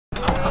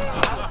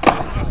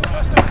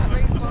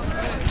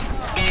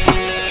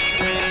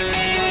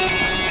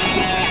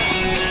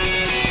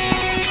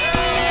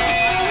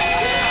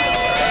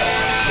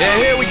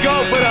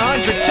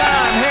100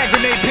 times. Hand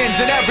grenade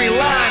pins in every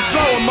line.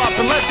 Throw them up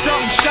and let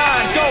something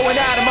shine. Going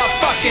out of my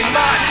fucking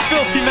mind.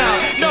 Filthy mouth,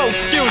 no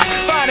excuse.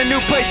 Find a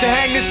new place to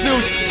hang this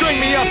noose. String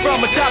me up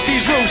from atop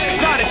these roofs.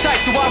 Knot it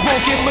tight so I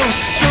won't get loose.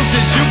 Truth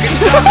is you can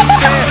stop and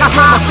stare.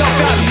 Throw myself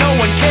out and no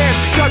one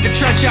cares. Dug the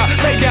trench out,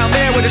 lay down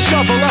there with a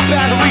shovel up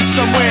out of reach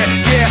somewhere.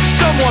 Yeah,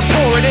 someone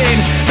pour it in.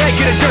 Make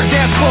it a dirt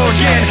dance floor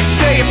again.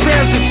 Say your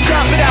prayers and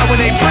stop it out when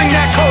they bring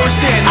that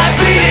chorus in. I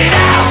bleed it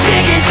out,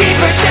 digging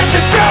deeper just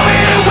to throw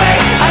it away.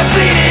 I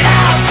bleed it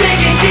out,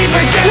 digging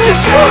deeper just to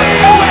throw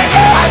it away.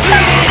 I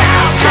bleed it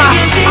out,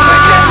 digging deeper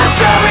just to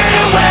throw it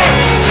away.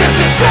 Just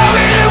to throw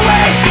it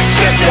away.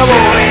 Just to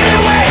throw it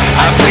away.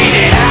 I bleed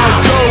it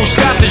out. Go,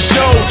 stop the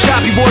show.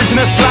 Choppy words and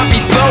a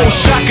sloppy flow.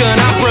 Shotgun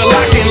opera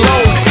lock and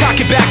load. Cock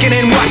it back and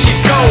then watch it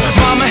go.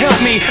 Mama help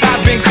me,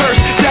 I've been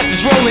cursed. Death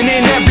is rolling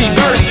in every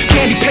verse.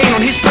 Candy paint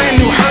on his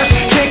brand new hearse.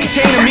 Can't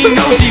contain him, he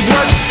knows he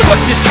works. But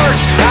this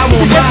hurts, I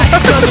won't lie.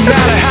 Doesn't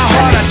matter how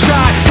hard I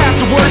try. Half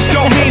the words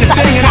don't mean a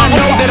thing, and I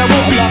know that I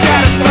won't be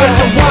satisfied.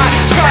 So why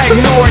try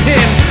ignoring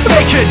him?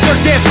 Make it a dirt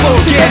dance floor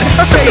again.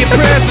 Say your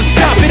prayers and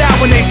stop it out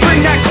when they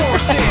bring that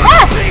chorus in.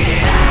 Bleed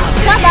it out,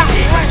 digging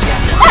deeper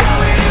just to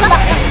throw it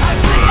away. I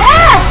bleed it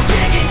out,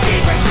 digging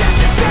deeper just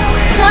to throw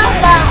it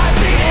away. I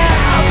bleed it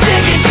out,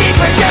 digging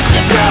deeper just to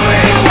throw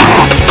it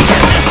away.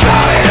 Just to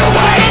throw it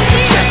away.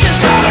 Just to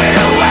throw it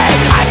away.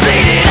 I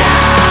bleed it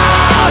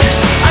out.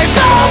 I've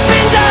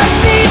opened up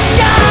these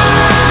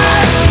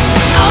scars.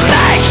 I'll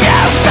make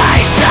you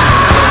face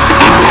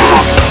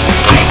us.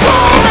 I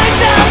pull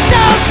myself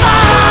so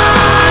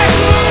far.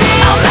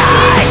 I'll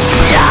make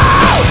you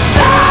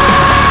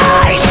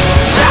face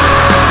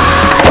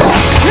us.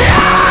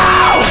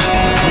 Now.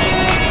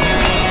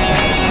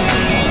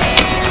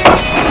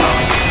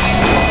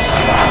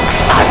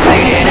 I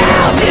bleed it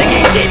out,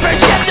 digging deeper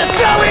just to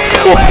throw it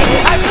away.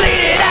 I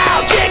bleed it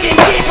out, digging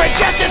deeper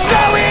just to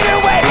throw it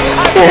away.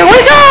 I bleed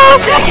it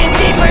out, digging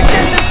deeper.